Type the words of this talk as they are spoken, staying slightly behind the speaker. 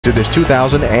to this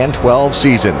 2012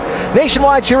 season.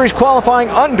 Nationwide Series qualifying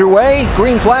underway.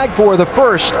 Green flag for the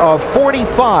first of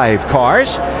 45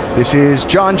 cars. This is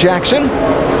John Jackson.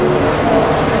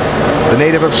 The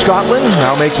native of Scotland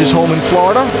now makes his home in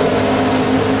Florida.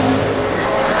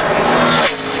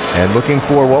 And looking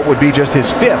for what would be just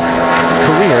his 5th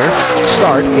career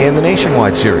start in the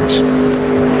Nationwide Series.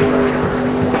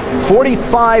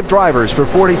 45 drivers for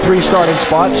 43 starting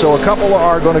spots, so a couple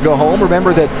are going to go home.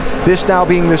 Remember that this now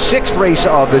being the 6th race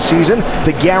of the season,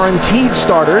 the guaranteed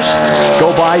starters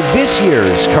go by this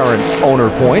year's current owner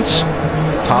points.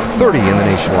 Top 30 in the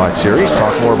Nationwide Series.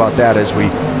 Talk more about that as we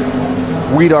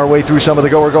weed our way through some of the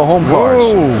go-or-go-home cars.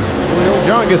 Whoa.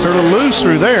 John gets a little loose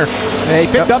through there. He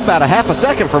picked up about a half a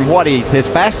second from what his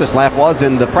fastest lap was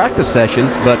in the practice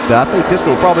sessions, but I think this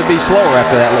will probably be slower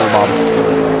after that little bobble.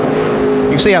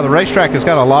 You can see how the racetrack has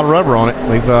got a lot of rubber on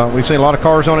it. We've seen a lot of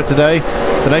cars on it today.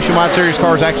 The Nationwide Series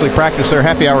cars actually practiced their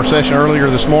happy hour session earlier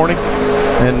this morning,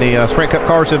 and the Sprint Cup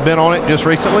cars have been on it just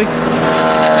recently.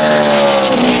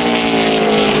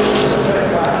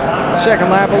 Second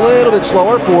lap a little bit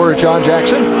slower for John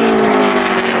Jackson.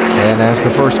 And as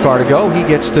the first car to go, he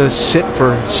gets to sit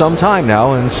for some time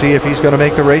now and see if he's going to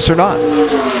make the race or not.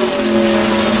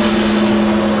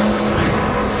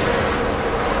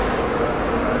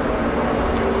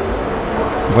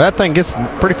 Well, that thing gets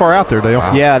pretty far out there, Dale.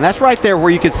 Wow. Yeah, and that's right there where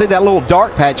you can see that little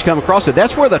dark patch come across it.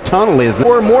 That's where the tunnel is.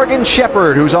 For Morgan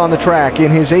Shepherd, who's on the track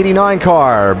in his 89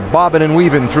 car, bobbing and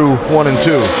weaving through 1 and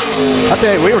 2. I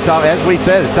tell you, we were talking, as we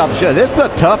said at the top of the show, this is a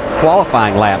tough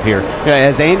qualifying lap here. You know,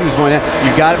 as Andy was pointing out,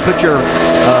 you've got to put your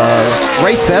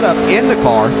race setup in the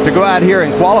car to go out here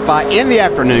and qualify in the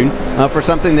afternoon for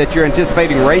something that you're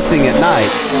anticipating racing at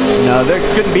night. No, there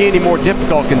couldn't be any more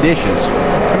difficult conditions.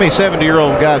 How many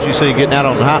 70-year-old guys you see getting out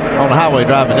on the highway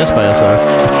driving this fast?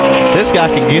 This guy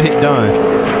can get it done.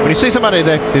 When you see somebody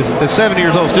that is 70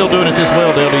 years old still doing it this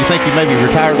well, Dale, do you think he maybe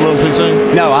retired a little too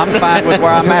soon? No, I'm fine with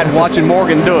where I'm at watching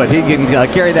Morgan do it. He can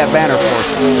carry that banner for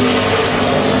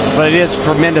us. But it is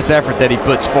tremendous effort that he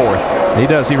puts forth. He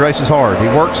does. He races hard. He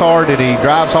works hard and he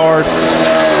drives hard.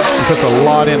 He puts a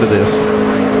lot into this.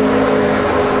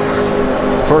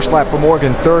 First lap for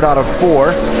Morgan, 3rd out of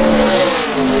 4.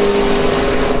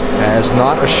 Has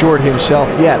not assured himself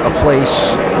yet a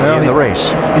place in the race.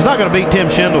 He's not going to beat Tim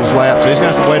Schindel's lap, so he's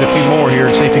going to have to wait a few more here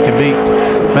and see if he can beat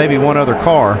maybe one other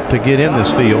car to get in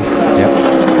this field. Yep.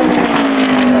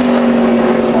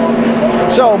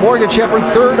 So Morgan Shepherd,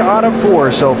 3rd out of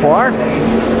 4 so far.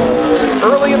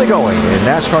 Early in the going in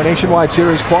NASCAR Nationwide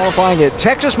Series qualifying at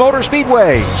Texas Motor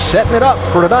Speedway, setting it up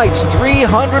for tonight's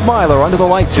 300-miler under the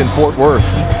lights in Fort Worth.